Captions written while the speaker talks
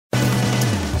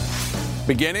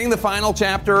Beginning the final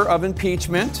chapter of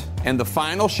impeachment and the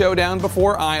final showdown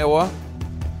before Iowa.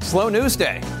 Slow news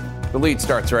day. The lead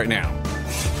starts right now.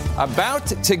 About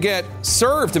to get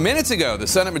served minutes ago, the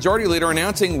Senate Majority Leader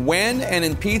announcing when an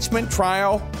impeachment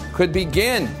trial could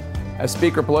begin. As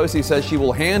Speaker Pelosi says she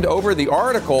will hand over the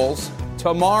articles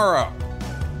tomorrow.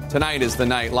 Tonight is the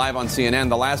night, live on CNN,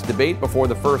 the last debate before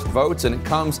the first votes, and it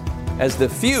comes as the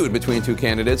feud between two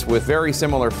candidates with very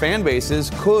similar fan bases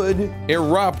could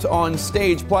erupt on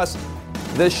stage. Plus,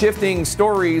 the shifting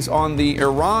stories on the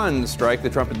Iran strike, the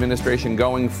Trump administration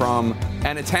going from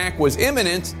an attack was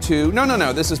imminent to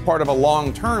no, this is part of a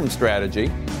long-term strategy.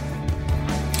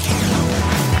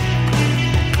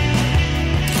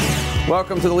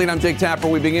 Welcome to The Lead. I'm Jake Tapper.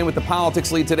 We begin with the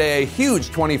politics lead today. A huge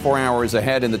 24 hours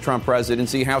ahead in the Trump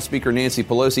presidency. House Speaker Nancy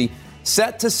Pelosi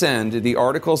set to send the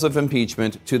articles of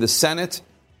impeachment to the Senate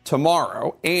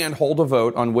tomorrow and hold a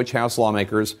vote on which House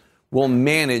lawmakers will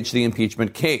manage the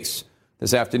impeachment case.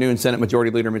 This afternoon, Senate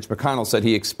Majority Leader Mitch McConnell said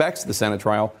he expects the Senate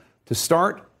trial to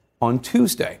start on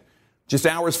Tuesday. Just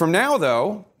hours from now,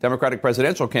 though, Democratic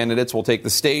presidential candidates will take the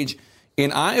stage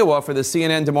in Iowa for the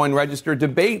CNN Des Moines Register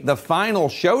debate, the final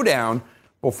showdown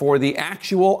before the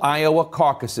actual Iowa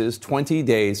caucuses 20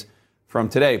 days from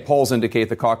today. Polls indicate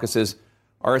the caucuses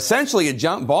are essentially a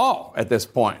jump ball at this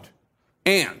point.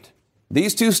 And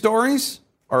these two stories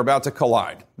are about to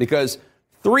collide because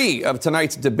 3 of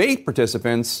tonight's debate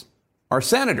participants are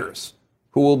senators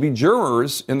who will be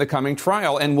jurors in the coming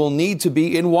trial and will need to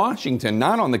be in Washington,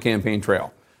 not on the campaign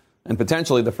trail. And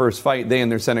potentially the first fight they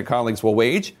and their Senate colleagues will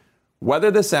wage,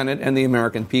 whether the Senate and the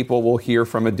American people will hear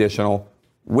from additional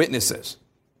witnesses.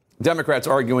 Democrats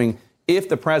arguing if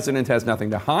the president has nothing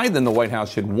to hide, then the White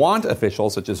House should want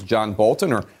officials such as John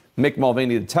Bolton or Mick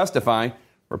Mulvaney to testify.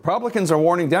 Republicans are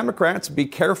warning Democrats, be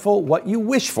careful what you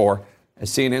wish for,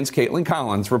 as CNN's Caitlin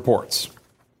Collins reports.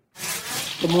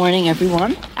 Good morning,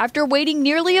 everyone. After waiting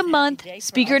nearly a month,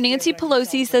 Speaker Nancy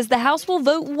Pelosi says the House will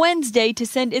vote Wednesday to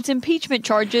send its impeachment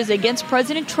charges against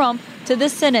President Trump to the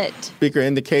Senate. Speaker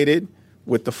indicated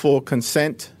with the full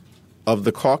consent of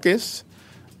the caucus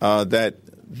that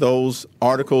those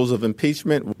articles of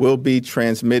impeachment will be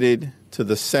transmitted to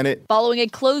the Senate. Following a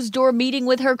closed-door meeting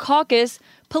with her caucus,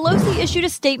 Pelosi issued a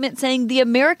statement saying the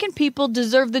American people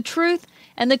deserve the truth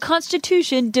and the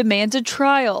Constitution demands a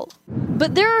trial.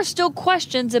 But there are still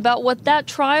questions about what that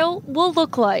trial will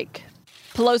look like.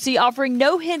 Pelosi offering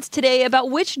no hints today about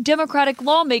which Democratic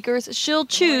lawmakers she'll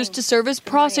choose to serve as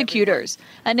prosecutors,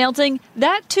 announcing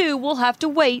that, too, will have to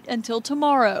wait until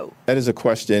tomorrow. That is a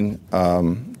question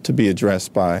to be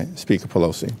addressed by Speaker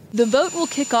Pelosi. The vote will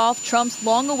kick off Trump's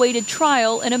long-awaited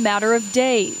trial in a matter of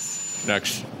days.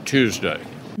 Next Tuesday.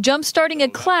 Jump-starting a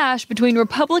clash between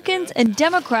Republicans and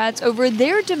Democrats over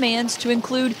their demands to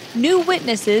include new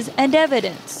witnesses and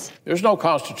evidence. There's no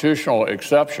constitutional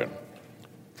exception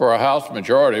for a House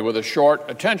majority with a short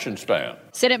attention span.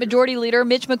 Senate Majority Leader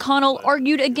Mitch McConnell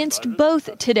argued against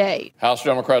both today. House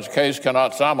Democrats' case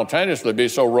cannot simultaneously be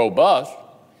so robust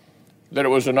that it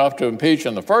was enough to impeach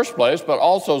in the first place, but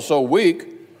also so weak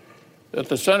that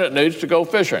the Senate needs to go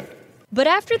fishing. But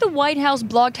after the White House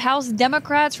blocked House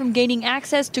Democrats from gaining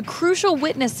access to crucial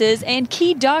witnesses and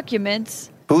key documents,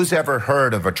 who's ever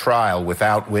heard of a trial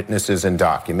without witnesses and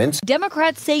documents?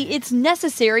 Democrats say it's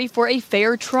necessary for a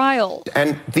fair trial.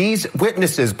 And these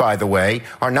witnesses, by the way,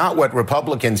 are not what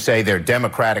Republicans say they're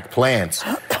Democratic plants.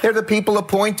 They're the people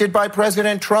appointed by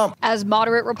President Trump. As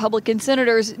moderate Republican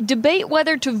senators debate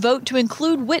whether to vote to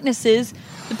include witnesses,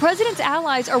 the president's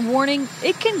allies are warning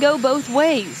it can go both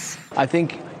ways. I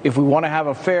think if we want to have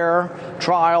a fair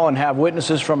trial and have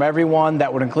witnesses from everyone,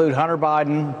 that would include Hunter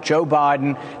Biden, Joe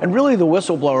Biden, and really the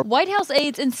whistleblower. White House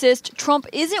aides insist Trump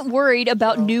isn't worried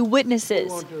about new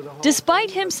witnesses, despite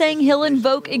him saying he'll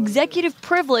invoke executive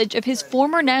privilege if his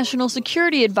former national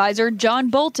security advisor, John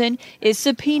Bolton, is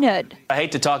subpoenaed. I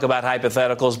hate to talk about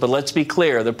hypotheticals, but let's be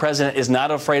clear. The president is not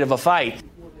afraid of a fight.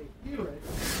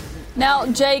 Now,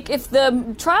 Jake, if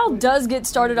the trial does get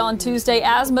started on Tuesday,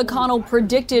 as McConnell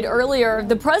predicted earlier,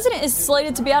 the president is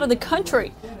slated to be out of the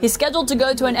country. He's scheduled to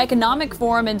go to an economic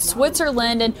forum in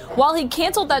Switzerland, and while he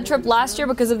canceled that trip last year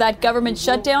because of that government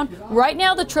shutdown, right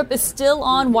now the trip is still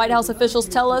on, White House officials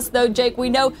tell us. Though, Jake, we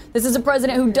know this is a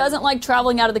president who doesn't like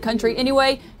traveling out of the country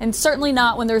anyway, and certainly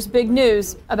not when there's big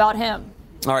news about him.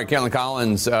 All right, Caitlin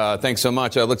Collins, thanks so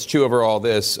much. Let's chew over all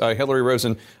this. Hillary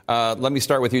Rosen, let me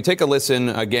start with you. Take a listen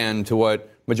again to what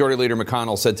Majority Leader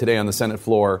McConnell said today on the Senate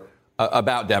floor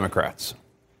about Democrats.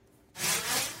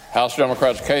 House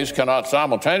Democrats' case cannot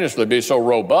simultaneously be so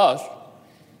robust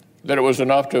that it was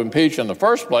enough to impeach in the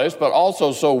first place, but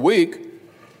also so weak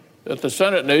that the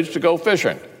Senate needs to go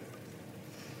fishing.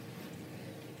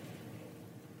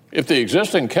 If the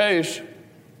existing case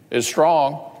is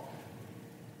strong,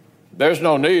 there's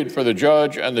no need for the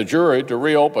judge and the jury to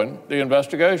reopen the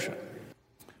investigation.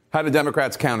 How do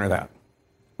Democrats counter that?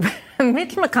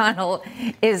 Mitch McConnell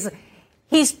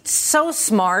he's so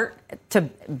smart to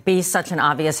be such an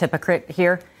obvious hypocrite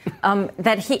here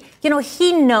that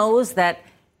he knows that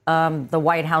the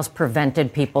White House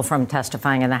prevented people from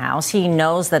testifying in the House. He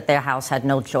knows that the House had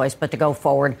no choice but to go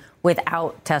forward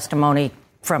without testimony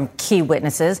from key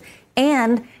witnesses,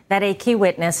 and that a key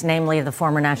witness, namely the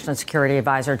former National Security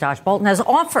Advisor Josh Bolten, has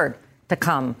offered to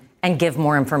come and give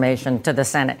more information to the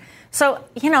Senate. So,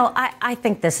 I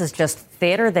think this is just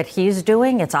theater that he's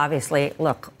doing. It's obviously,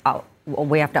 look,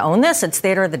 we have to own this. It's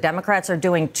theater the Democrats are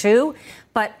doing, too.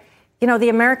 But, the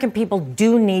American people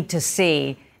do need to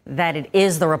see that it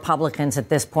is the Republicans at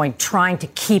this point trying to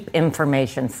keep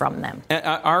information from them.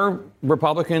 Are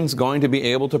Republicans going to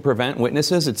be able to prevent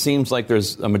witnesses? It seems like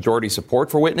there's a majority support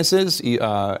for witnesses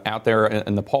out there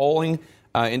in the polling.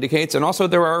 Indicates. And also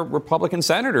there are Republican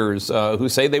senators who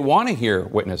say they want to hear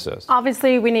witnesses.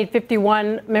 Obviously, we need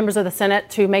 51 members of the Senate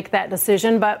to make that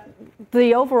decision. But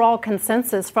the overall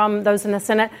consensus from those in the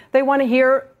Senate, they want to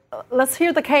hear, let's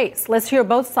hear the case. Let's hear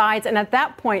both sides. And at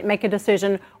that point, make a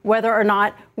decision whether or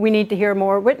not we need to hear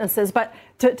more witnesses. But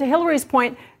to Hillary's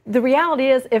point, the reality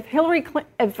is if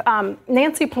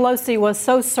Nancy Pelosi was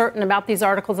so certain about these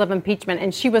articles of impeachment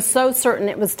and she was so certain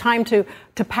it was time to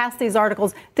pass these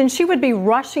articles, then she would be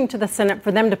rushing to the Senate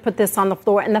for them to put this on the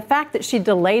floor. And the fact that she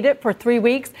delayed it for 3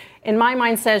 weeks, in my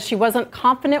mind, says she wasn't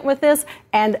confident with this.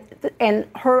 And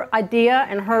her idea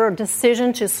and her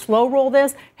decision to slow roll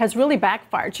this has really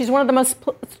backfired. She's one of the most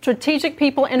strategic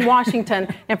people in Washington.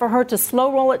 And for her to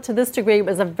slow roll it to this degree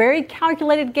was a very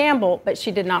calculated gamble, but she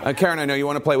did not. Karen, I know you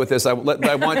want to play with this. We're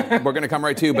going to come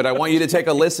right to you, but I want you to take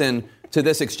a listen to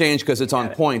this exchange because it's on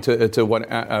point to what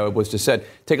was just said.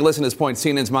 Take a listen to this point.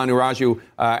 CNN's Manu Raju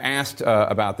asked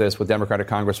about this with Democratic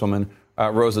Congresswoman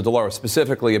Rosa DeLauro,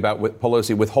 specifically about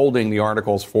Pelosi withholding the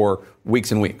articles for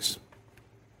weeks and weeks.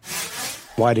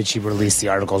 Why did she release the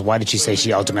articles? Why did she say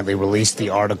she ultimately released the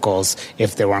articles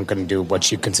if they weren't going to do what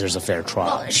she considers a fair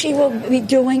trial? Well, she will be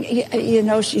doing,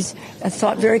 she's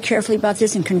thought very carefully about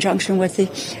this in conjunction with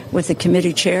the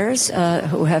committee chairs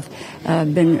who have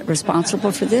been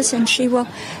responsible for this. And she will,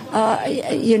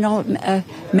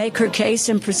 make her case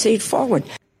and proceed forward.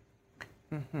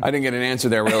 I didn't get an answer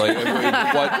there, really.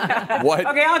 What?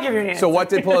 Okay, I'll give you an answer. So what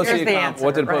did Pelosi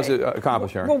Pelosi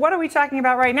accomplish here? Well, what are we talking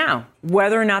about right now?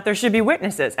 Whether or not there should be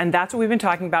witnesses. And that's what we've been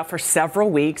talking about for several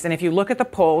weeks. And if you look at the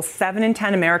polls, 7 in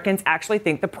 10 Americans actually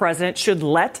think the president should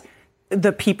let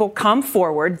the people come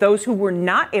forward, those who were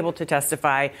not able to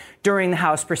testify during the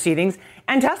House proceedings,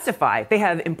 and testify. They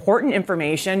have important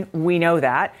information. We know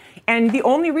that. And the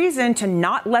only reason to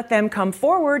not let them come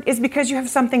forward is because you have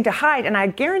something to hide. And I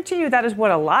guarantee you that is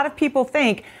what a lot of people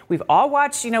think. We've all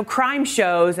watched, crime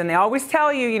shows, and they always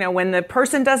tell you, when the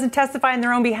person doesn't testify on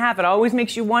their own behalf, it always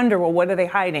makes you wonder, well, what are they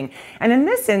hiding? And in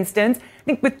this instance, I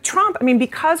think with Trump,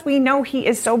 because we know he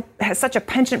has such a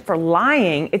penchant for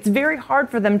lying, it's very hard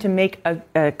for them to make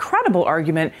a credible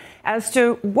argument as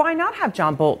to why not have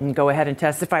John Bolton go ahead and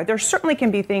testify. There certainly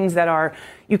can be things that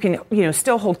you can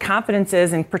still hold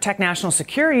confidences and protect national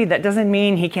security. That doesn't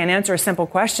mean he can't answer a simple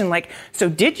question like, so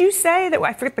did you say that?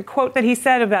 I forget the quote that he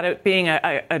said about it being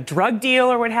a drug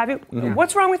deal or what have you. Mm-hmm.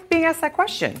 What's wrong with being asked that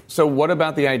question? So what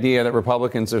about the idea that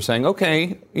Republicans are saying,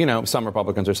 okay, some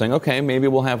Republicans are saying, okay, maybe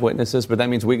we'll have witnesses, but that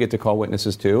means we get to call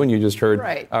witnesses too. And you just heard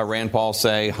Rand Paul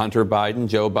say Hunter Biden,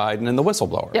 Joe Biden, and the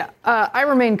whistleblower. Yeah, I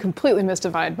remain completely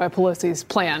mystified by Pelosi's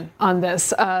plan on this.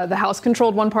 The House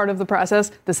controlled one part of the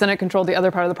process. The Senate controlled the other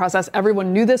part of the process.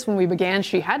 Everyone knew this when we began.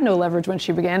 She had no leverage when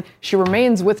she began. She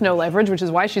remains with no leverage, which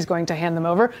is why she's going to hand them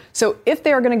over. So if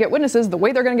they are going to get witnesses, the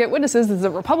way they're going to get witnesses is that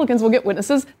Republicans will get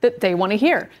witnesses that they want to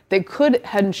hear. They could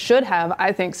and should have,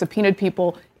 I think, subpoenaed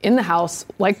people in the House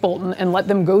like Bolton and let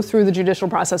them go through the judicial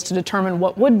process to determine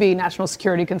what would be national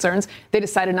security concerns. They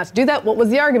decided not to do that. What was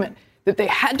the argument? That they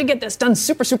had to get this done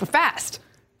super, super fast.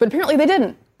 But apparently they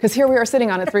didn't. Because here we are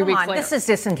sitting on it 3 weeks later. This is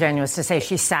disingenuous to say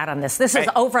she sat on this. This is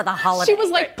over the holiday. She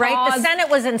was like, right? The Senate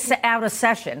was out of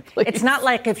session. Please. It's not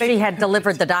like if she had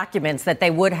delivered the documents that they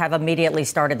would have immediately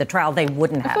started the trial. They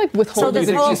wouldn't have. I feel like do you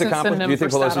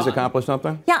think Pelosi's accomplished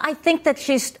something? Yeah, I think that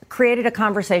she's created a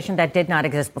conversation that did not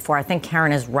exist before. I think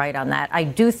Karen is right on that. I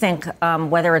do think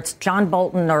whether it's John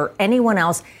Bolton or anyone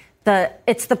else,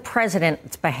 it's the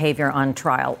president's behavior on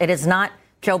trial. It is not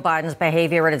Joe Biden's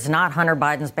behavior. It is not Hunter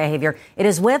Biden's behavior. It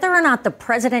is whether or not the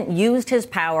president used his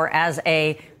power as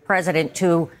a president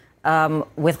to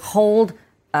withhold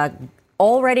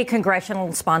already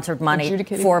congressional sponsored money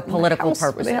for political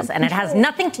purposes. And it has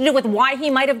nothing to do with why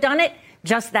he might have done it,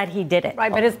 just that he did it.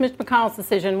 Right, but it's Mitch McConnell's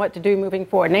decision what to do moving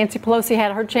forward. Nancy Pelosi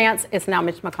had her chance. It's now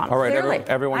Mitch McConnell. All right,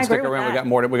 everyone stick around.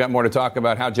 We got more to talk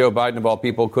about how Joe Biden, of all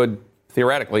people, could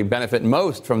theoretically benefit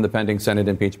most from the pending Senate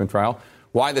impeachment trial.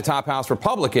 Why the top House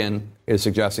Republican is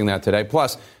suggesting that today.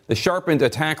 Plus, the sharpened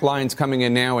attack lines coming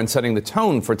in now and setting the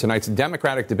tone for tonight's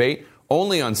Democratic debate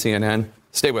only on CNN.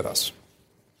 Stay with us.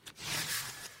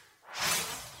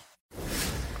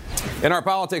 In our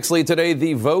politics lead today,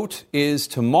 the vote is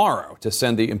tomorrow to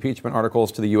send the impeachment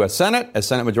articles to the U.S. Senate. As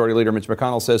Senate Majority Leader Mitch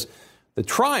McConnell says, the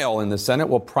trial in the Senate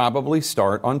will probably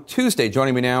start on Tuesday.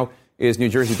 Joining me now is New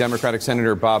Jersey Democratic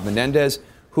Senator Bob Menendez,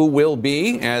 who will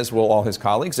be, as will all his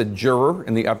colleagues, a juror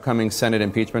in the upcoming Senate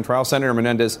impeachment trial. Senator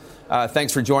Menendez,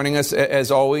 thanks for joining us,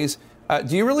 as always.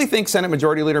 Do you really think Senate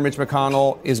Majority Leader Mitch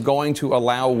McConnell is going to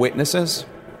allow witnesses?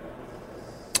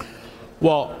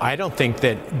 Well, I don't think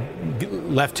that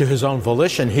left to his own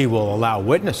volition, he will allow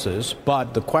witnesses.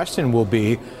 But the question will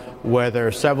be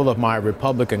whether several of my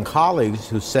Republican colleagues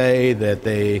who say that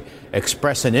they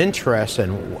express an interest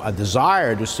and a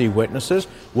desire to see witnesses,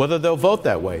 whether they'll vote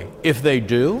that way. If they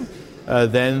do,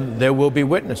 then there will be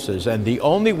witnesses. And the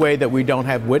only way that we don't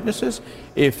have witnesses,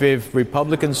 if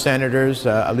Republican senators,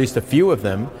 at least a few of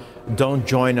them, don't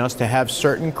join us to have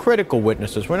certain critical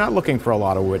witnesses. We're not looking for a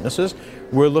lot of witnesses.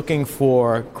 We're looking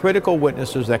for critical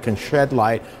witnesses that can shed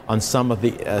light on some of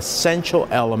the essential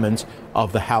elements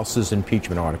of the House's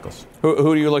impeachment articles.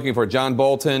 Who are you looking for? John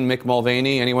Bolton, Mick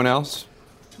Mulvaney, anyone else?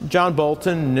 John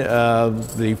Bolton,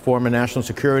 the former national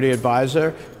security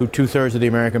advisor, who 2/3 of the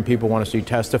American people want to see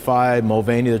testify.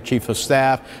 Mulvaney, the chief of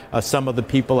staff. Some of the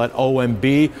people at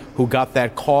OMB who got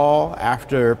that call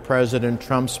after President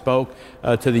Trump spoke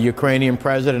to the Ukrainian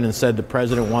president and said the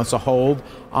president wants a hold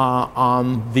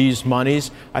on these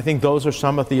monies. I think those are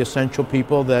some of the essential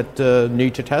people that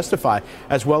need to testify,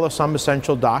 as well as some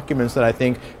essential documents that I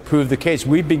think prove the case.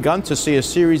 We've begun to see a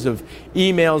series of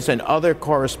emails and other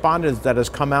correspondence that has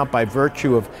come out by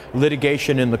virtue of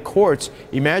litigation in the courts.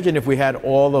 Imagine if we had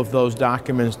all of those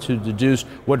documents to deduce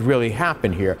what really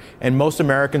happened here. And most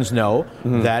Americans know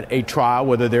that a trial,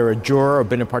 whether they're a juror or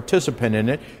been a participant in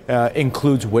it,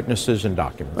 includes witnesses and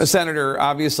documents. Senator,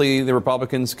 obviously the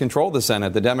Republicans control the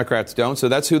Senate. The Democrats don't. So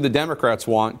that's who the Democrats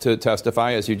want to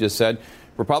testify, as you just said.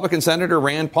 Republican Senator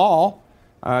Rand Paul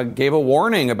gave a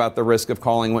warning about the risk of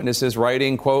calling witnesses,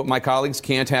 writing, quote, "My colleagues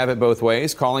can't have it both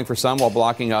ways, calling for some while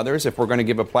blocking others. If we're going to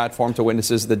give a platform to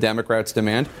witnesses the Democrats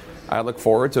demand, I look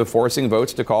forward to forcing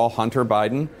votes to call Hunter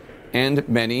Biden and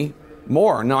many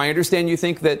more." Now, I understand you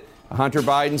think that Hunter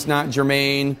Biden's not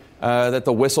germane, that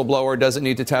the whistleblower doesn't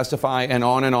need to testify, and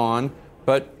on.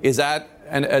 But is that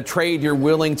a trade you're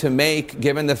willing to make,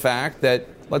 given the fact that,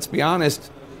 let's be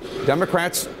honest,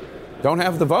 Democrats don't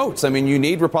have the votes? I mean, you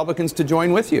need Republicans to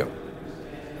join with you.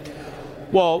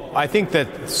 Well, I think that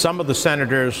some of the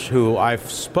senators who I've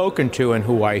spoken to and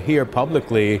who I hear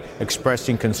publicly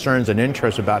expressing concerns and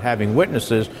interest about having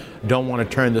witnesses don't want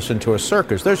to turn this into a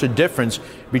circus. There's a difference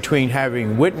between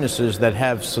having witnesses that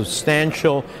have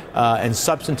substantial and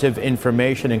substantive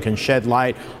information and can shed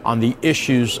light on the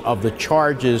issues of the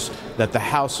charges that the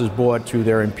House has brought through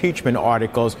their impeachment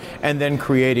articles, and then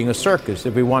creating a circus.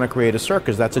 If we want to create a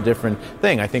circus, that's a different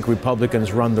thing. I think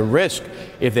Republicans run the risk,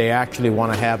 if they actually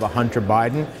want to have a Hunter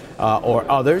Biden or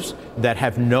others that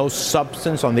have no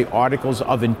substance on the articles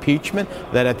of impeachment,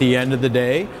 that at the end of the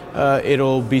day,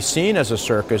 it'll be seen as a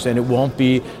circus, and it won't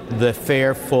be the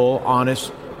fair, full,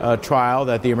 honest trial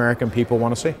that the American people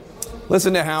want to see.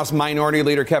 Listen to House Minority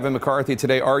Leader Kevin McCarthy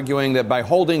today arguing that by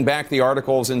holding back the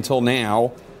articles until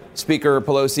now, Speaker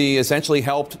Pelosi essentially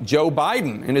helped Joe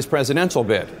Biden in his presidential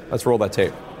bid. Let's roll that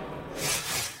tape.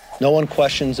 No one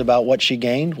questions about what she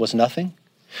gained was nothing.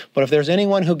 But if there's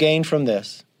anyone who gained from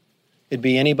this, it'd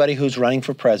be anybody who's running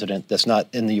for president that's not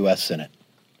in the U.S. Senate.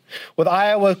 With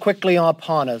Iowa quickly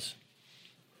upon us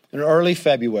in early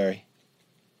February,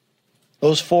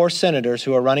 those 4 senators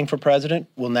who are running for president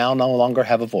will now no longer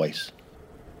have a voice.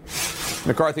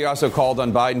 McCarthy also called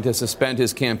on Biden to suspend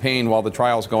his campaign while the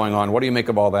trial's going on. What do you make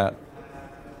of all that?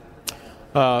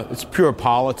 It's pure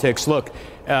politics. Look,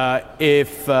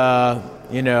 if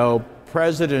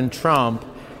President Trump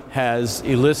has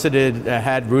elicited,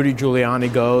 had Rudy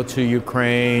Giuliani go to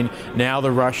Ukraine. Now the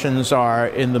Russians are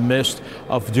in the midst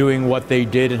of doing what they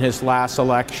did in his last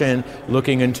election,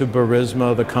 looking into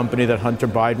Burisma, the company that Hunter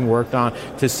Biden worked on,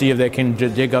 to see if they can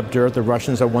dig up dirt. The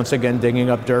Russians are once again digging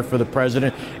up dirt for the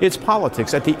president. It's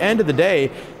politics. At the end of the day,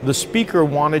 the Speaker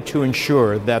wanted to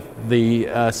ensure that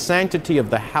the sanctity of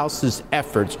the House's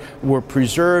efforts were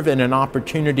preserved and an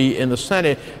opportunity in the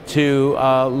Senate to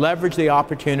leverage the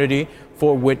opportunity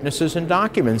for witnesses and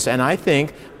documents. And I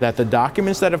think that the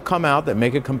documents that have come out that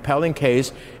make a compelling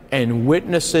case and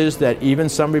witnesses that even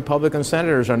some Republican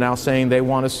senators are now saying they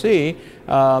want to see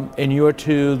inure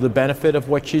to the benefit of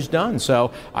what she's done.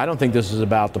 So I don't think this is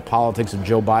about the politics of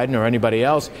Joe Biden or anybody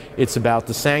else. It's about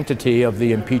the sanctity of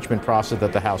the impeachment process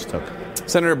that the House took.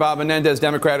 Senator Bob Menendez,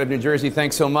 Democrat of New Jersey,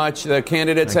 thanks so much. The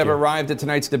candidates have arrived at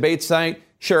tonight's debate site.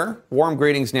 Sure, warm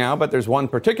greetings now, but there's one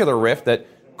particular rift that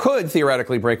could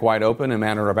theoretically break wide open in a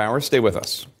matter of hours. Stay with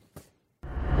us.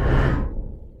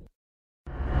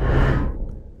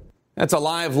 That's a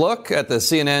live look at the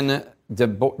CNN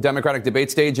Democratic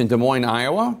debate stage in Des Moines,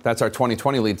 Iowa. That's our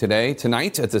 2020 lead today.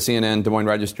 Tonight at the CNN Des Moines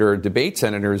Register debate,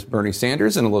 Senators Bernie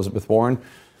Sanders and Elizabeth Warren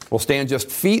will stand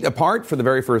just feet apart for the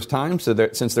very first time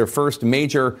since their first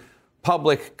major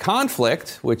public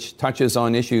conflict, which touches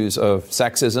on issues of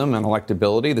sexism and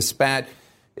electability. The spat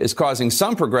is causing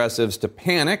some progressives to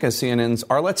panic, as CNN's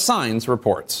Arlette Saenz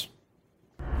reports.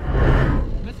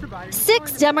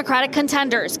 6 Democratic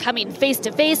contenders coming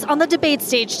face-to-face on the debate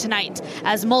stage tonight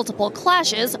as multiple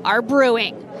clashes are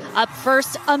brewing. Up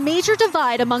first, a major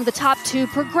divide among the top 2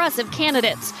 progressive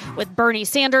candidates, with Bernie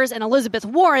Sanders and Elizabeth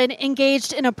Warren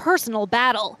engaged in a personal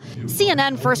battle.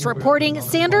 CNN first reporting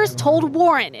Sanders told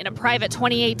Warren in a private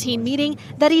 2018 meeting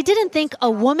that he didn't think a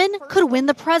woman could win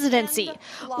the presidency.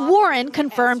 Warren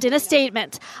confirmed in a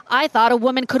statement, "I thought a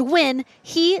woman could win."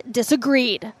 He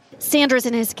disagreed. Sanders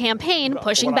and his campaign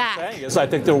pushing back. I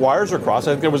think the wires are crossed.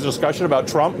 I think there was a discussion about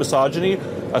Trump, misogyny,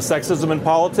 sexism in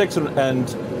politics,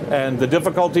 and the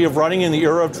difficulty of running in the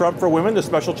era of Trump for women, the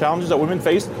special challenges that women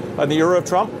face in the era of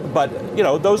Trump. But,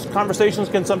 those conversations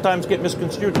can sometimes get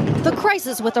misconstrued. The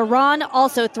crisis with Iran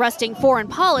also thrusting foreign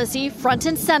policy front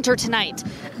and center tonight.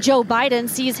 Joe Biden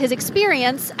sees his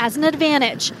experience as an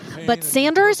advantage. But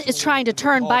Sanders is trying to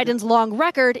turn Biden's long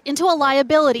record into a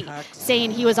liability, saying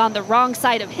he was on the wrong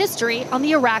side of history on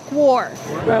the Iraq War.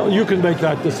 Well, you can make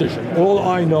that decision. All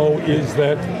I know is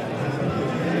that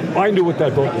I knew what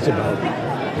that vote was about.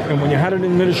 And when you had an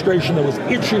administration that was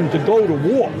itching to go to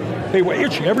war, they were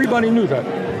itching. Everybody knew that.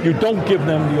 You don't give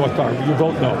them the authority. You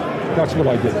vote no. That's what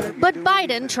I did. But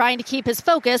Biden trying to keep his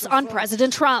focus on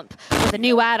President Trump, with a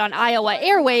new ad on Iowa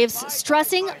airwaves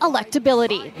stressing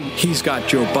electability. He's got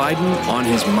Joe Biden on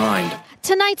his mind.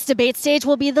 Tonight's debate stage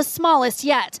will be the smallest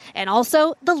yet, and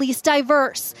also the least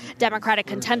diverse. Democratic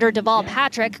contender Deval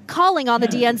Patrick calling on the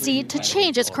DNC to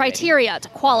change its criteria to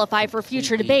qualify for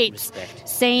future debates,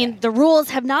 saying the rules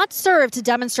have not served to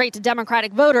demonstrate to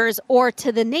Democratic voters or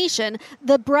to the nation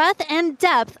the breadth and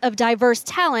depth of diverse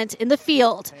talent in the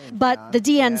field. But the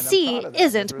DNC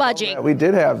isn't budging. We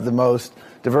did have the most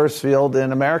diverse field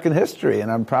in American history,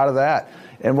 and I'm proud of that.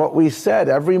 And what we said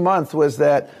every month was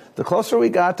that the closer we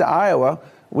got to Iowa,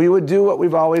 we would do what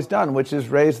we've always done, which is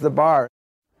raise the bar.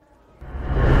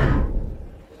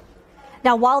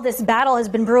 Now, while this battle has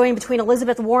been brewing between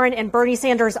Elizabeth Warren and Bernie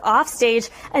Sanders offstage,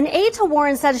 an aide to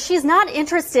Warren said she's not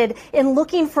interested in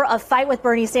looking for a fight with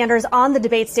Bernie Sanders on the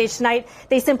debate stage tonight.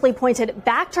 They simply pointed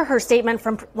back to her statement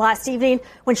from last evening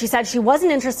when she said she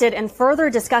wasn't interested in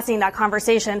further discussing that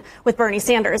conversation with Bernie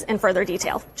Sanders in further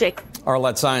detail. Jake.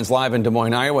 Arlette Saenz live in Des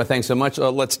Moines, Iowa. Thanks so much.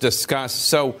 Let's discuss.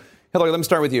 So, Hillary, let me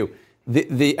start with you.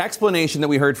 The explanation that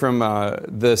we heard from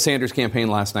the Sanders campaign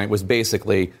last night was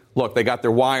basically, look, they got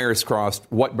their wires crossed.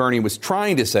 What Bernie was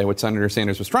trying to say, what Senator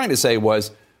Sanders was trying to say was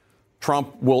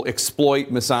Trump will exploit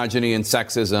misogyny and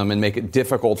sexism and make it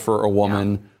difficult for a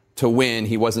woman to win.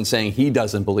 He wasn't saying he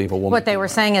doesn't believe a woman. What they were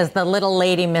saying is the little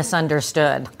lady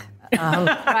misunderstood.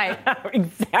 Right.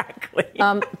 Exactly.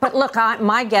 But look,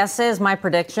 my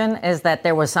prediction is that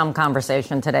there was some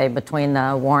conversation today between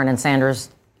Warren and Sanders,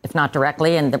 if not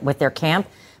directly, and with their camp,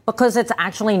 because it's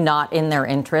actually not in their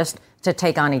interest to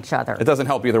take on each other. It doesn't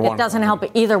help either one. It doesn't help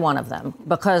either one of them,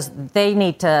 because they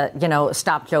need to,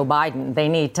 stop Joe Biden. They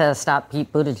need to stop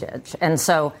Pete Buttigieg. And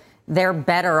so they're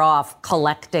better off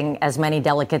collecting as many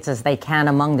delegates as they can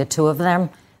among the two of them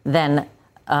than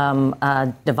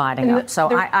dividing up. So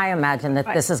I imagine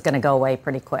that this is going to go away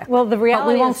pretty quick. Well, the reality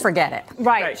but we won't forget it.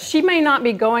 Right. She may not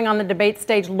be going on the debate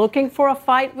stage looking for a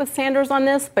fight with Sanders on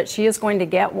this, but she is going to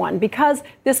get one because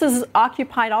this has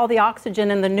occupied all the oxygen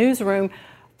in the newsroom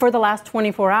for the last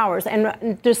 24 hours.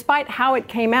 And despite how it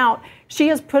came out, she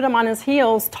has put him on his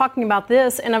heels talking about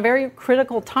this in a very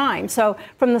critical time. So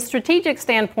from the strategic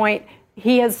standpoint,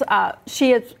 she has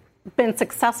been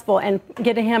successful in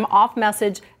getting him off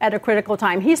message at a critical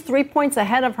time. He's 3 points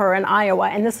ahead of her in Iowa,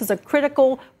 and this is a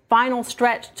critical final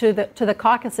stretch to the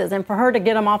caucuses. And for her to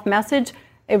get him off message,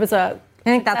 it was I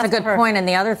think that's a good point. And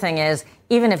the other thing is,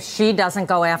 even if she doesn't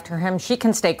go after him, she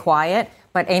can stay quiet.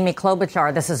 But Amy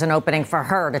Klobuchar, this is an opening for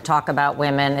her to talk about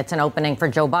women. It's an opening for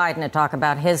Joe Biden to talk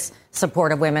about his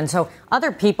support of women. So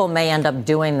other people may end up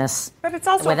doing this. But it's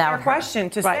also a fair her. question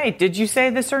to say, did you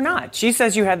say this or not? She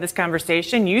says you had this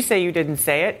conversation. You say you didn't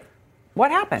say it.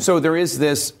 What happened? So there is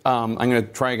this, I'm going to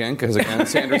try again, because again,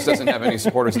 Sanders doesn't have any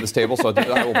supporters at this table, so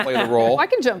I will play the role. I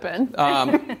can jump in.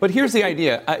 But here's the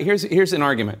idea. Here's an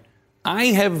argument. I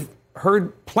have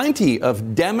heard plenty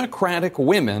of Democratic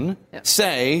women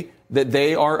say that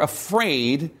they are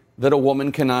afraid that a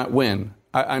woman cannot win.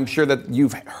 I'm sure that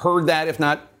you've heard that, if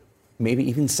not maybe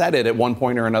even said it at one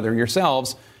point or another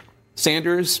yourselves.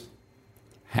 Sanders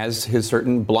has his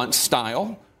certain blunt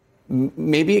style.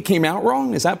 Maybe it came out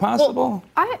wrong. Is that possible?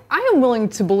 Well, I am willing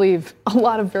to believe a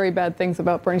lot of very bad things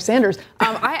about Bernie Sanders.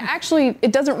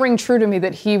 It doesn't ring true to me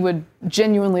that he would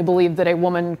genuinely believe that a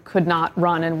woman could not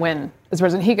run and win as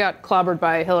president. He got clobbered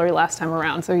by Hillary last time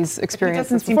around, so he's experienced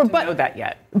this before. He doesn't seem to know that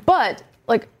yet. But,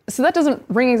 so that doesn't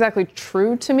ring exactly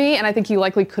true to me, and I think he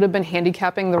likely could have been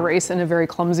handicapping the race in a very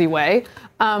clumsy way.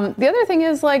 The other thing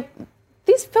is,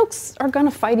 these folks are going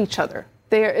to fight each other.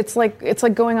 It's like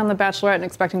going on The Bachelorette and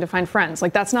expecting to find friends.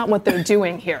 That's not what they're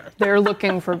doing here. They're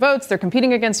looking for votes. They're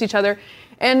competing against each other.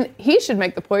 And he should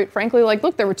make the point, frankly,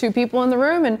 look, there were two people in the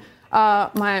room, and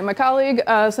my colleague,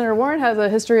 Senator Warren, has a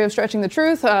history of stretching the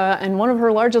truth, and one of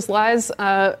her largest lies,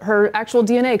 her actual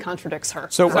DNA contradicts her.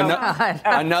 So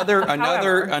another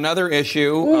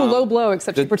issue. Ooh, low blow,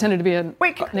 except she pretended to be a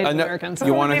Native American.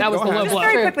 You want to? That was the low blow.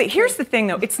 Very quickly, here's the thing,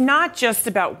 though. It's not just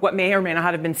about what may or may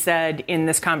not have been said in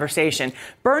this conversation.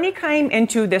 Bernie came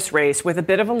into this race with a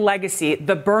bit of a legacy.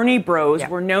 The Bernie bros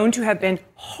were known to have been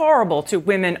horrible to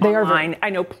women online. I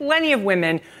know plenty of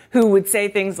women who would say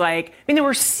things like, there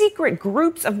were secret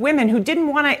groups of women who didn't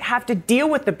want to have to deal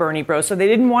with the Bernie bros, so they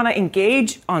didn't want to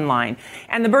engage online.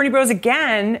 And the Bernie bros,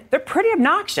 again, they're pretty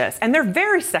obnoxious, and they're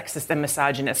very sexist and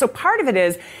misogynist. So part of it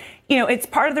is, it's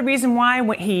part of the reason why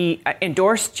when he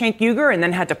endorsed Cenk Uygur and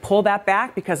then had to pull that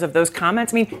back because of those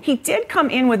comments. He did come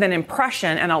in with an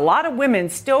impression, and a lot of women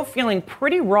still feeling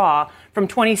pretty raw from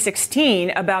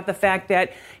 2016 about the fact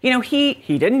that,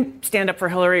 he didn't stand up for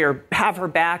Hillary or have her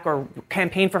back or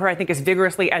campaign for her, I think, as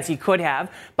vigorously as he could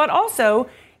have. But also,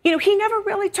 he never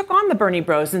really took on the Bernie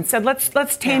bros and said, let's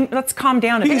calm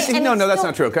down a bit. No, that's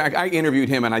not true. I interviewed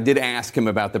him, and I did ask him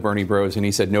about the Bernie bros, and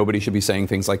he said nobody should be saying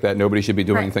things like that. Nobody should be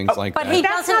doing things like that. But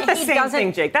that's not the same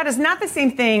thing, Jake. That is not the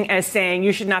same thing as saying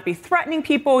you should not be threatening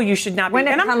people. You should not be. When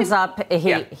it comes up,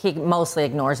 he mostly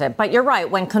ignores it. But you're right.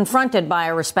 When confronted by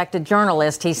a respected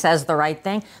journalist, he says the right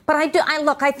thing. But I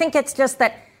think it's just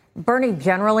that Bernie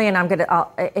generally, and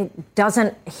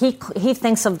he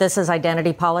thinks of this as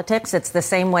identity politics. It's the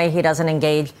same way he doesn't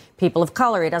engage people of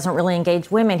color. He doesn't really engage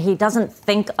women. He doesn't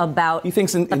think about the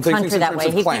country that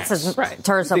way. He thinks in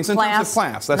terms of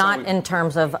class, not in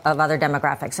terms of other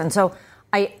demographics. And so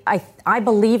I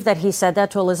believe that he said that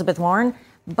to Elizabeth Warren.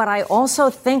 But I also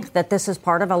think that this is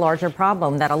part of a larger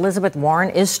problem that Elizabeth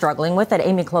Warren is struggling with, that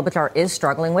Amy Klobuchar is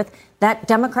struggling with, that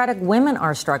Democratic women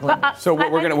are struggling with. So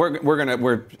we're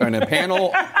in a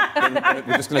panel. And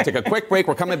we're just going to take a quick break.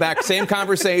 We're coming back. Same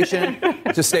conversation.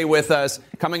 Just stay with us.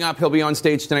 Coming up, he'll be on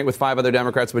stage tonight with 5 other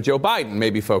Democrats, but Joe Biden may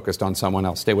be focused on someone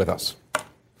else. Stay with us.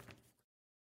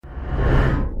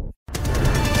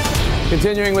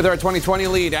 Continuing with our 2020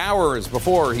 lead, hours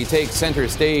before he takes center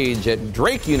stage at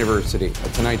Drake University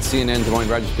at tonight's CNN Des Moines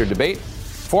Register debate,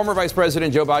 former Vice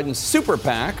President Joe Biden's super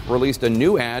PAC released a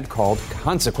new ad called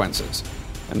Consequences.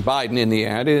 And Biden in the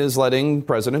ad is letting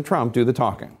President Trump do the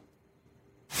talking.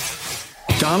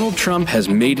 Donald Trump has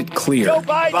made it clear. Joe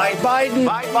Biden. Biden.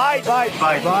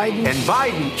 And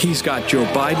Biden. He's got Joe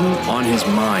Biden on his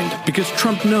mind because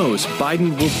Trump knows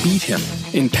Biden will beat him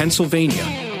in Pennsylvania,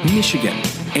 Michigan,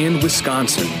 and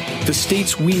Wisconsin, the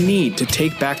states we need to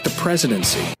take back the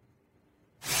presidency.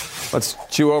 Let's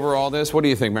chew over all this. What do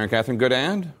you think, Mary Catherine? Good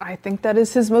ad? I think that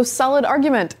is his most solid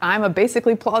argument. I'm a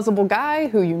basically plausible guy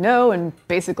who you know and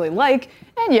basically like.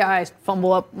 And yeah, I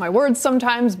fumble up my words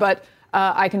sometimes, but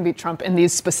I can beat Trump in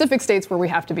these specific states where we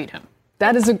have to beat him.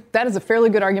 That is a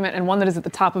fairly good argument and one that is at the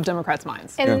top of Democrats'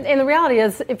 minds. And the reality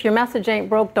is, if your message ain't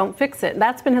broke, don't fix it.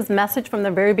 That's been his message from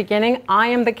the very beginning. I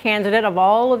am the candidate of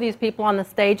all of these people on the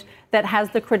stage that has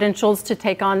the credentials to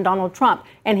take on Donald Trump.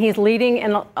 And he's leading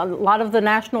in a lot of the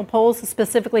national polls,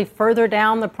 specifically further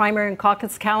down the primary and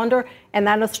caucus calendar, and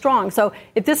that is strong. So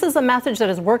if this is a message that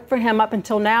has worked for him up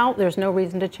until now, there's no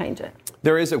reason to change it.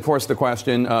 There is, of course, the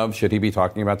question of should he be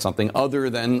talking about something other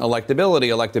than electability.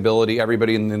 Electability,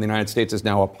 everybody in the United States is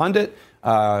now a pundit,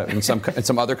 in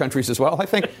some other countries as well, I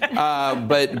think.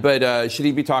 But should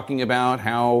he be talking about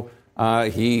how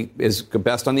he is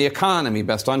best on the economy,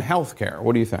 best on health care?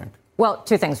 What do you think? Well,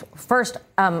 two things. First,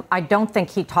 I don't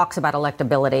think he talks about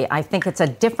electability. I think it's a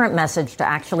different message to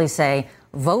actually say,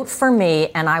 vote for me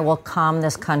and I will calm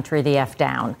this country the F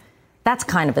down. That's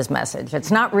kind of his message. It's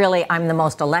not really I'm the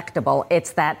most electable.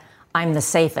 It's that I'm the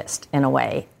safest in a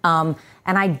way. And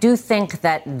I do think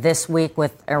that this week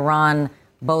with Iran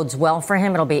bodes well for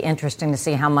him. It'll be interesting to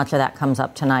see how much of that comes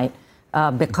up tonight.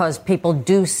 Because people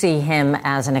do see him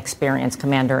as an experienced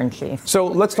commander-in-chief. So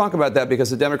let's talk about that, because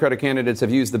the Democratic candidates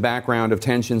have used the background of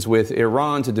tensions with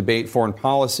Iran to debate foreign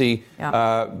policy. Yep.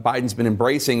 Biden's been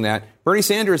embracing that. Bernie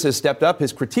Sanders has stepped up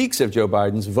his critiques of Joe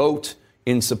Biden's vote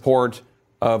in support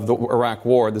of the Iraq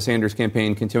war. The Sanders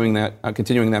campaign continuing that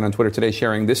on Twitter today,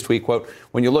 sharing this tweet, quote,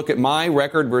 "When you look at my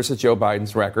record versus Joe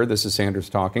Biden's record," this is Sanders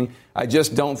talking, "I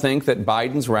just don't think that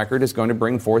Biden's record is going to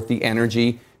bring forth the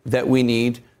energy that we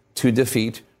need to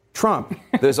defeat Trump."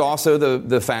 There's also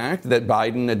the fact that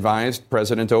Biden advised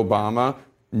President Obama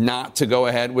not to go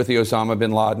ahead with the Osama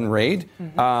bin Laden raid.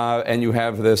 And you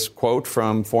have this quote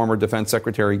from former Defense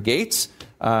Secretary Gates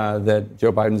that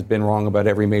Joe Biden's been wrong about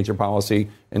every major policy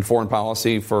and foreign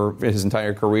policy for his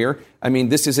entire career. I mean,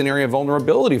 this is an area of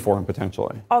vulnerability for him,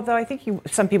 potentially. Although I think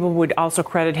some people would also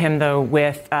credit him, though,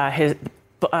 with his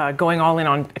going all in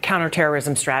on a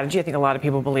counterterrorism strategy. I think a lot of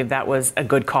people believe that was a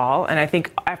good call. And I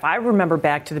think if I remember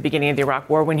back to the beginning of the Iraq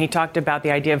War, when he talked about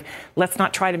the idea of let's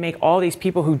not try to make all these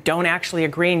people who don't actually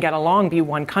agree and get along be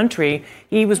one country,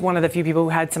 he was one of the few people who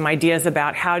had some ideas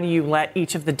about how do you let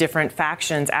each of the different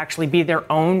factions actually be their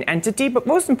own entity. But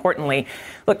most importantly,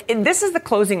 look, this is the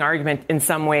closing argument in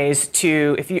some ways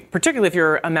to, particularly if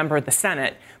you're a member of the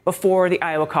Senate, before the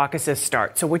Iowa caucuses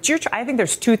start. So I think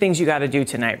there's two things you got to do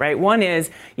tonight, right? One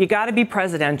is you got to be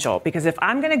presidential, because if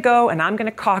I'm going to go and I'm going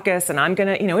to caucus and I'm going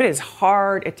to, it is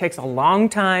hard. It takes a long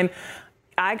time.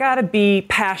 I got to be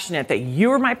passionate that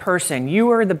you're my person. You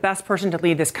are the best person to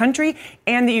lead this country,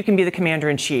 and that you can be the commander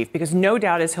in chief. Because no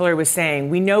doubt, as Hillary was saying,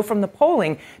 we know from the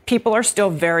polling, people are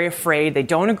still very afraid. They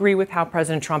don't agree with how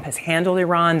President Trump has handled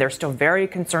Iran. They're still very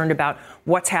concerned about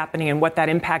what's happening and what that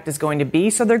impact is going to be.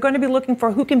 So they're going to be looking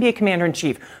for who can be a commander in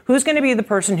chief, who's going to be the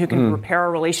person who can repair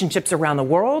our relationships around the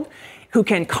world, who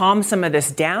can calm some of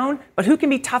this down, but who can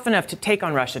be tough enough to take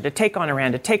on Russia, to take on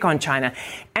Iran, to take on China.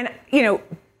 And,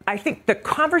 I think the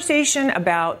conversation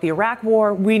about the Iraq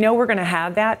war, we know we're going to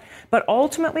have that. But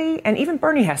ultimately, and even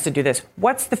Bernie has to do this,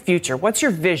 what's the future? What's your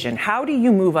vision? How do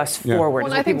you move us forward?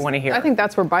 Well, is what people want to hear. I think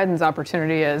that's where Biden's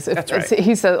opportunity is. That's right.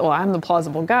 He said, well, I'm the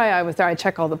plausible guy. I was there. I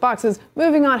check all the boxes.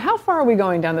 Moving on, how far are we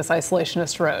going down this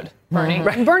isolationist road, Bernie? Mm-hmm.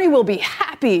 Right. Bernie will be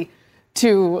happy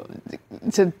to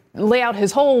lay out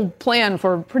his whole plan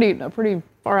for a pretty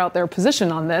far out there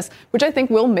position on this, which I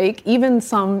think will make even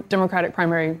some Democratic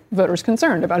primary voters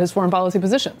concerned about his foreign policy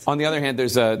positions. On the other hand,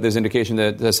 there's indication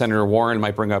that Senator Warren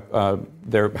might bring up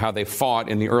how they fought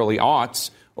in the early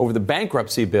aughts over the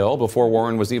bankruptcy bill before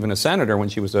Warren was even a senator, when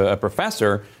she was a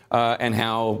professor, and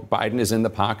how Biden is in the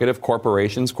pocket of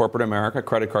corporations, corporate America,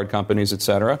 credit card companies, et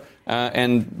cetera,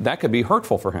 and that could be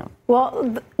hurtful for him.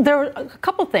 Well, there are a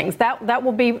couple things. That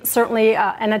will be certainly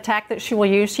an attack that she will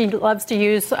use. She loves to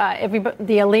use the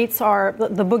elites are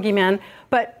the boogeymen,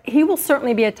 but he will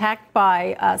certainly be attacked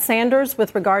by Sanders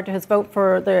with regard to his vote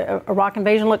for the Iraq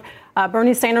invasion. Look,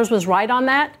 Bernie Sanders was right on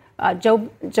that. Joe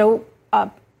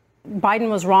Biden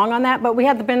was wrong on that, but we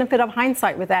had the benefit of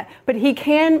hindsight with that. But he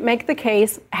can make the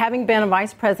case, having been a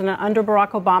vice president under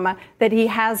Barack Obama, that he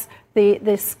has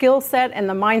the skill set and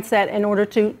the mindset in order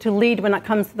to lead when it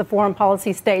comes to the foreign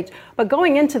policy stage. But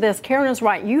going into this, Karen is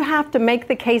right. You have to make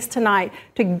the case tonight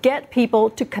to get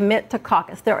people to commit to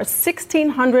caucus. There are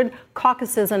 1,600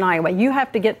 caucuses in Iowa. You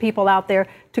have to get people out there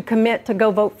to commit to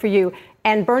go vote for you.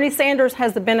 And Bernie Sanders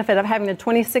has the benefit of having the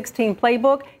 2016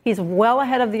 playbook. He's well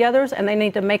ahead of the others, and they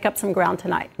need to make up some ground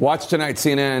tonight. Watch tonight,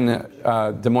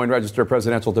 CNN, Des Moines Register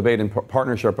presidential debate in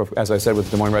partnership, as I said,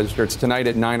 with Des Moines Register. It's tonight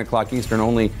at 9 o'clock Eastern,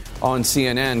 only on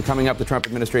CNN. Coming up, the Trump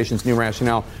administration's new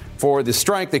rationale for the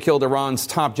strike that killed Iran's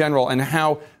top general, and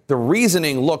how the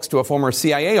reasoning looks to a former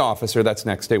CIA officer. That's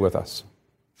next. Stay with us.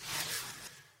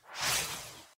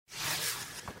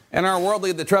 And our world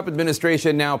lead, the Trump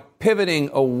administration now pivoting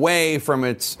away from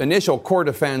its initial core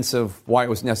defense of why it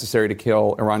was necessary to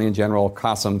kill Iranian General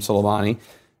Qasem Soleimani.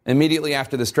 Immediately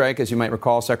after the strike, as you might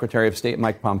recall, Secretary of State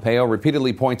Mike Pompeo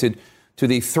repeatedly pointed to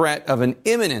the threat of an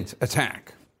imminent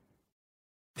attack.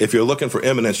 If you're looking for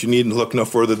imminence, you needn't look no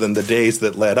further than the days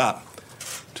that led up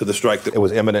to the strike. It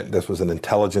was imminent. This was an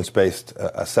intelligence-based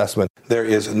assessment. There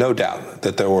is no doubt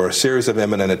that there were a series of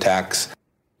imminent attacks.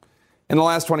 In the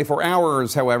last 24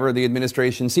 hours, however, the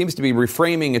administration seems to be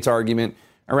reframing its argument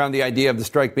around the idea of the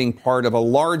strike being part of a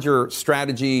larger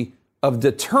strategy of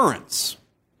deterrence.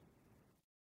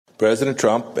 President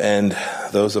Trump and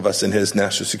those of us in his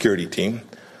national security team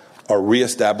are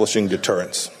reestablishing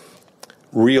deterrence,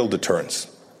 real deterrence,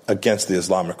 against the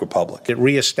Islamic Republic. It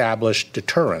reestablished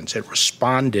deterrence. It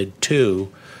responded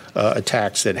to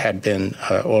attacks that had been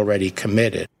already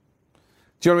committed.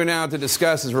 Joining me now to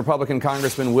discuss is Republican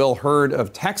Congressman Will Hurd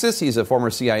of Texas. He's a former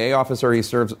CIA officer. He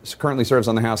currently serves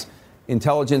on the House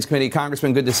Intelligence Committee.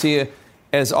 Congressman, good to see you.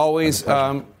 As always,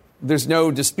 there's no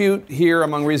dispute here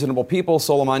among reasonable people.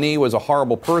 Soleimani was a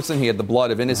horrible person. He had the blood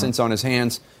of innocents on his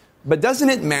hands. But doesn't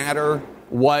it matter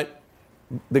what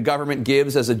the government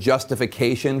gives as a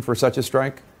justification for such a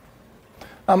strike?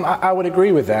 I would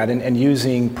agree with that, and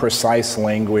using precise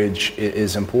language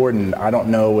is important. I don't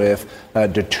know if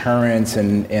deterrence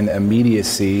and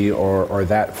immediacy are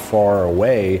that far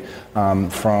away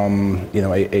from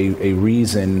a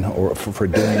reason or for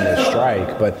doing a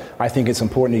strike, but I think it's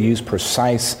important to use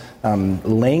precise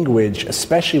language,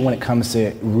 especially when it comes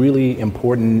to really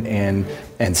important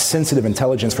and sensitive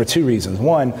intelligence, for two reasons.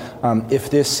 One, if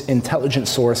this intelligence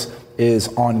source is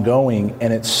ongoing,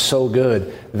 and it's so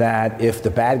good that if the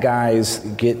bad guys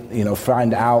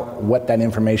find out what that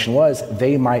information was,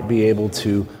 they might be able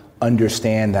to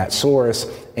understand that source.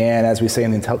 And as we say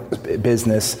in the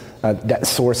business, that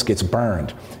source gets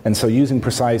burned. And so using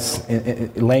precise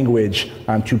language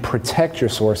to protect your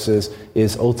sources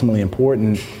is ultimately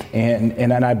important.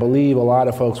 And I believe a lot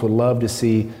of folks would love to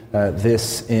see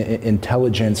this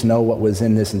intelligence, know what was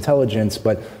in this intelligence.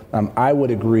 But I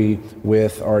would agree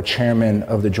with our chairman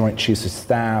of the Joint Chiefs of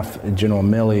Staff, General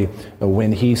Milley,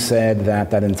 when he said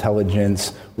that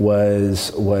intelligence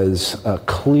was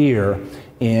clear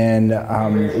in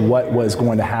what was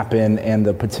going to happen and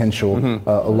the potential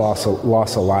loss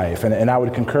of life. And I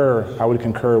would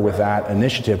concur with that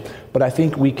initiative. But I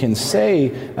think we can say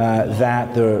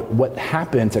that what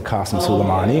happened to Qasem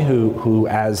Soleimani, who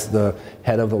as the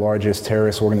head of the largest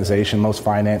terrorist organization, most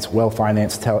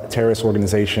well-financed terrorist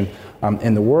organization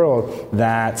in the world,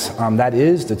 that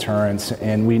is deterrence.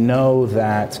 And we know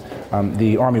that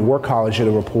the Army War College did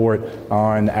a report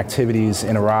on activities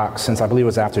in Iraq since, I believe it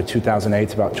was after 2008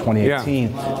 to about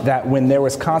 2018, that when there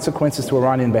was consequences to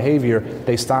Iranian behavior,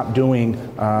 they stopped doing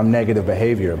negative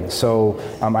behavior. So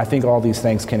I think all these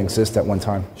things can exist at one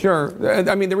time. Sure.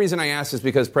 I mean, the reason I asked is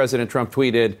because President Trump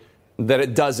tweeted that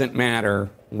it doesn't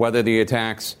matter whether the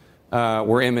attacks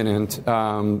were imminent.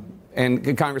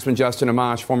 And Congressman Justin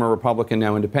Amash, former Republican,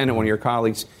 now independent, one of your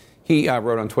colleagues, he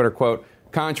wrote on Twitter, quote,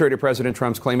 contrary to President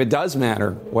Trump's claim, it does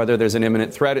matter whether there's an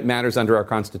imminent threat. It matters under our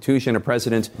Constitution. A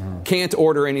president can't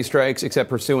order any strikes except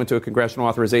pursuant to a congressional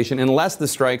authorization unless the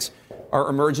strikes are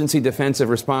emergency defensive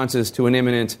responses to an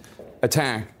imminent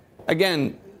attack.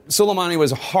 Again, Soleimani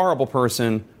was a horrible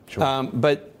person,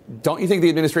 but don't you think the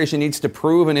administration needs to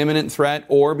prove an imminent threat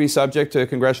or be subject to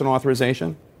congressional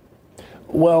authorization?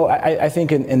 Well, I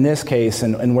think in this case,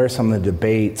 and where some of the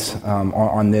debates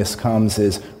on this comes,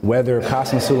 is whether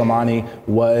Qasem Soleimani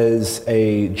was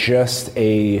just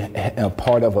a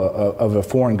part of a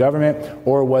foreign government,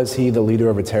 or was he the leader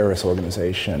of a terrorist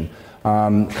organization.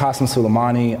 Qasem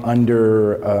Soleimani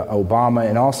under Obama,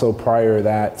 and also prior to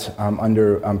that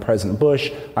under President Bush,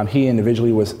 he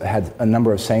individually had a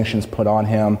number of sanctions put on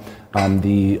him.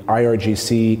 The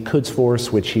IRGC Quds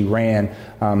Force, which he ran,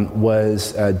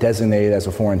 was designated as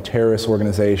a foreign terrorist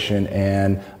organization,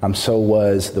 and so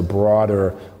was the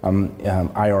broader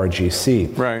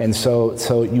IRGC. Right. And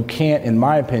so you can't, in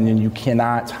my opinion, you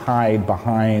cannot hide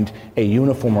behind a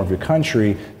uniform of your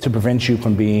country to prevent you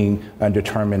from being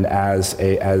determined as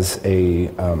a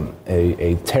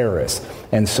terrorist.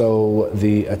 And so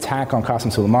the attack on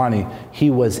Qasem Soleimani, he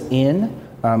was in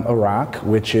Iraq,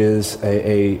 which is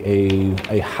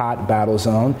a hot battle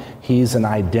zone. He's an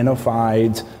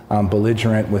identified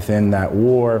belligerent within that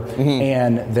war,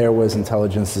 and there was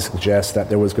intelligence to suggest that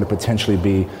there was going to potentially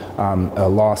be a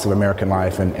loss of American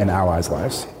life and allies'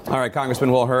 lives. All right,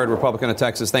 Congressman Will Hurd, Republican of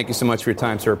Texas, thank you so much for your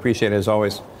time, sir. Appreciate it, as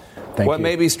always. What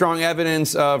may be strong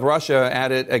evidence of Russia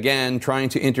at it again, trying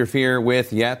to interfere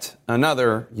with yet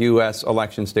another U.S.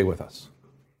 election? Stay with us.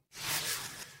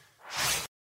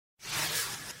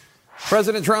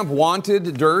 President Trump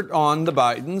wanted dirt on the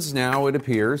Bidens. Now it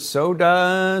appears so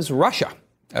does Russia.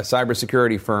 A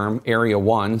cybersecurity firm, Area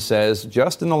 1, says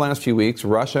just in the last few weeks,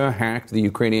 Russia hacked the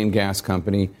Ukrainian gas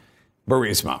company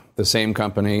Burisma, the same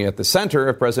company at the center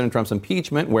of President Trump's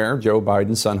impeachment, where Joe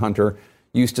Biden's son Hunter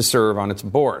used to serve on its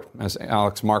board. As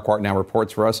Alex Marquardt now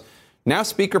reports for us, now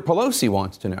Speaker Pelosi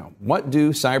wants to know, what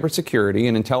do cybersecurity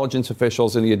and intelligence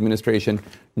officials in the administration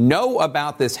know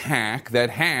about this hack that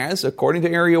has, according to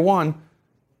Area 1,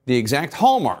 the exact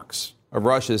hallmarks of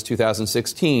Russia's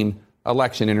 2016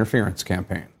 election interference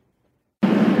campaign?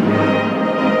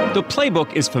 The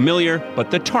playbook is familiar, but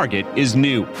the target is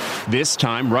new. This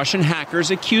time, Russian hackers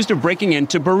accused of breaking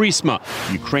into Burisma,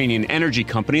 the Ukrainian energy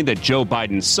company that Joe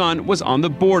Biden's son was on the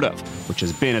board of, which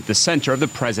has been at the center of the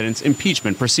president's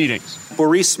impeachment proceedings.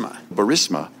 Burisma.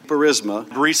 Burisma. Burisma.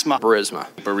 Burisma. Burisma.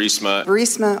 Burisma.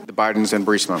 Burisma. The Bidens and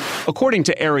Burisma. According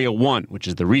to Area 1, which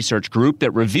is the research group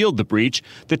that revealed the breach,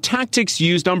 the tactics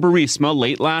used on Burisma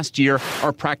late last year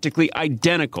are practically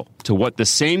identical to what the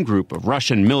same group of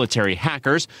Russian military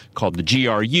hackers, called the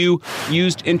GRU,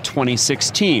 used in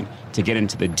 2016 to get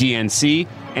into the DNC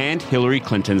and Hillary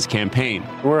Clinton's campaign.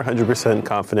 We're 100%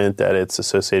 confident that it's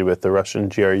associated with the Russian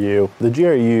GRU. The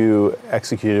GRU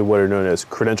executed what are known as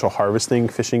credential harvesting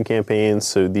phishing campaigns.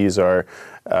 So these are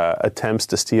attempts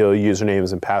to steal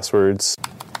usernames and passwords.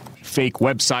 Fake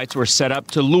websites were set up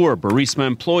to lure Burisma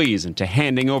employees into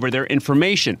handing over their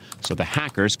information so the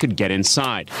hackers could get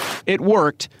inside. It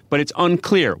worked, but it's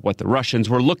unclear what the Russians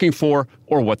were looking for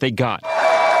or what they got.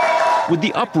 With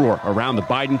the uproar around the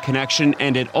Biden connection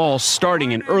and it all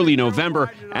starting in early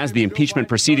November as the impeachment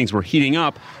proceedings were heating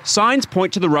up, signs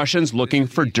point to the Russians looking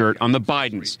for dirt on the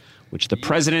Bidens, which the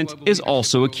president is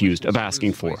also accused of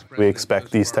asking for. We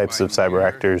expect these types of cyber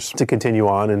actors to continue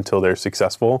on until they're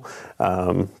successful.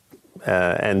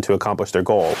 And to accomplish their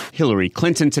goal. Hillary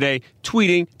Clinton today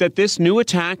tweeting that this new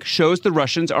attack shows the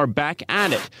Russians are back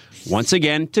at it, once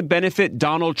again to benefit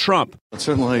Donald Trump. It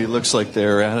certainly looks like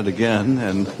they're at it again,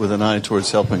 and with an eye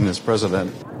towards helping this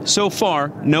president. So far,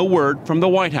 no word from the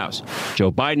White House.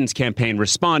 Joe Biden's campaign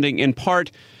responding in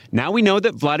part, now we know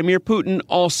that Vladimir Putin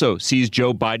also sees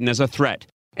Joe Biden as a threat.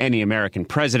 Any American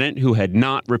president who had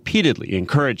not repeatedly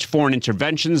encouraged foreign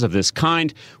interventions of this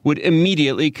kind would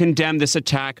immediately condemn this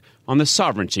attack on the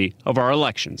sovereignty of our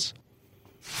elections.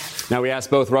 Now, we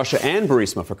asked both Russia and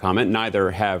Burisma for comment.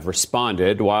 Neither have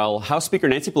responded, while House Speaker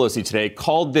Nancy Pelosi today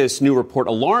called this new report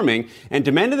alarming and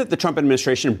demanded that the Trump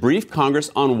administration brief Congress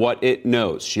on what it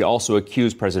knows. She also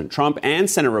accused President Trump and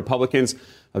Senate Republicans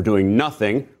of doing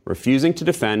nothing, refusing to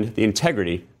defend the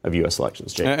integrity of U.S.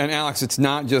 elections. Jake. And Alex, it's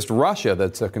not just Russia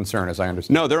that's a concern, as I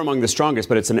understand. No, they're among the strongest,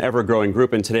 but it's an ever-growing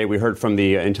group. And today we heard from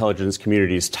the intelligence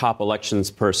community's top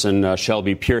elections person,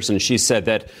 Shelby Pearson. She said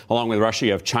that, along with Russia,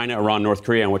 you have China, Iran, North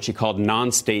Korea, and what she called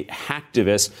non-state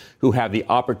hacktivists who have the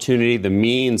opportunity, the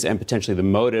means, and potentially the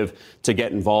motive to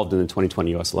get involved in the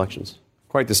 2020 U.S. elections.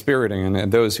 Quite dispiriting.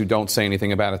 And those who don't say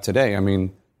anything about it today, I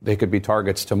mean, they could be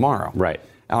targets tomorrow. Right.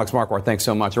 Alex Marquardt, thanks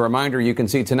so much. A reminder, you can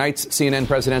see tonight's CNN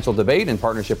presidential debate in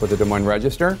partnership with the Des Moines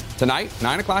Register. Tonight,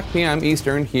 9 o'clock p.m.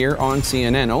 Eastern, here on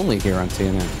CNN, only here on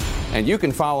CNN. And you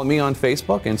can follow me on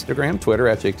Facebook, Instagram, Twitter,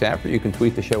 at Jake Tapper. You can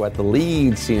tweet the show at The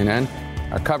Lead CNN.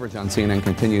 Our coverage on CNN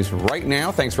continues right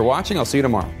now. Thanks for watching. I'll see you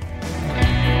tomorrow.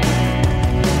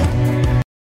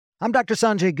 I'm Dr.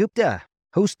 Sanjay Gupta,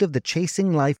 host of the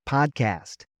Chasing Life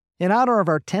podcast. In honor of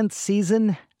our 10th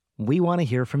season, we want to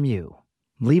hear from you.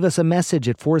 Leave us a message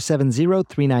at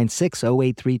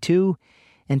 470-396-0832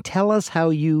 and tell us how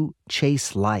you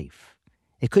chase life.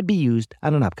 It could be used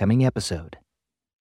on an upcoming episode.